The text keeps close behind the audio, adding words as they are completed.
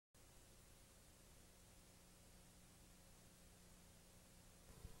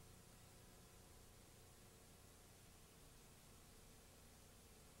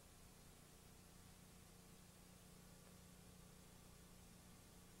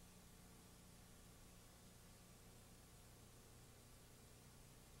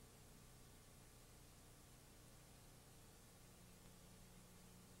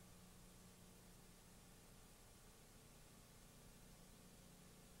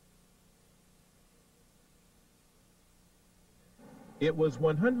It was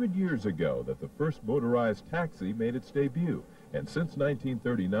 100 years ago that the first motorized taxi made its debut, and since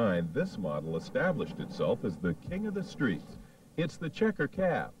 1939, this model established itself as the king of the streets. It's the Checker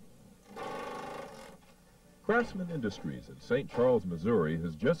Cab. Craftsman Industries in St. Charles, Missouri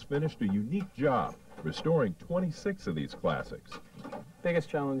has just finished a unique job, restoring 26 of these classics. Biggest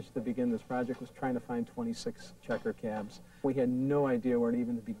challenge to begin this project was trying to find 26 Checker cabs. We had no idea where to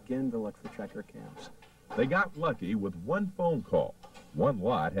even begin to look for Checker cabs. They got lucky with one phone call. One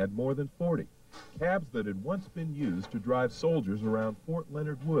lot had more than 40. Cabs that had once been used to drive soldiers around Fort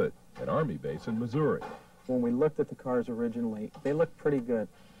Leonard Wood, an Army base in Missouri. When we looked at the cars originally, they looked pretty good.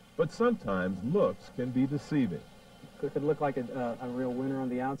 But sometimes looks can be deceiving. It could look like a real winner on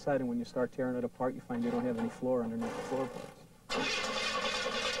the outside, and when you start tearing it apart, you find you don't have any floor underneath the floorboards.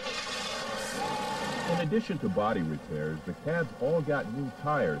 In addition to body repairs, the cabs all got new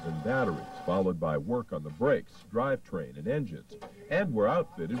tires and batteries, followed by work on the brakes, drivetrain, and engines, and were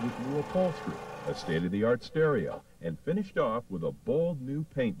outfitted with new upholstery, a state-of-the-art stereo, and finished off with a bold new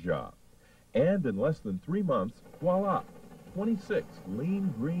paint job. And in less than 3 months, voila, 26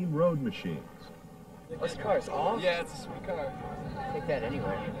 lean green road machines. This car's awesome. Yeah, it's a sweet car. Take that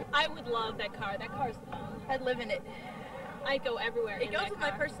anywhere. I would love that car. That car's... I'd live in it. I'd go everywhere It goes with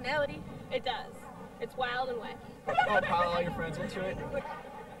my personality. It does. It's wild and wet. Oh, pile all your friends into it.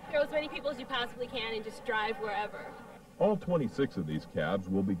 Throw as many people as you possibly can and just drive wherever. All 26 of these cabs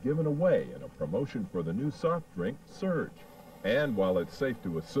will be given away in a promotion for the new soft drink, Surge. And while it's safe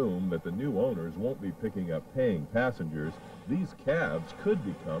to assume that the new owners won't be picking up paying passengers, these cabs could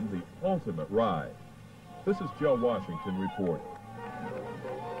become the ultimate ride. This is Joe Washington reporting.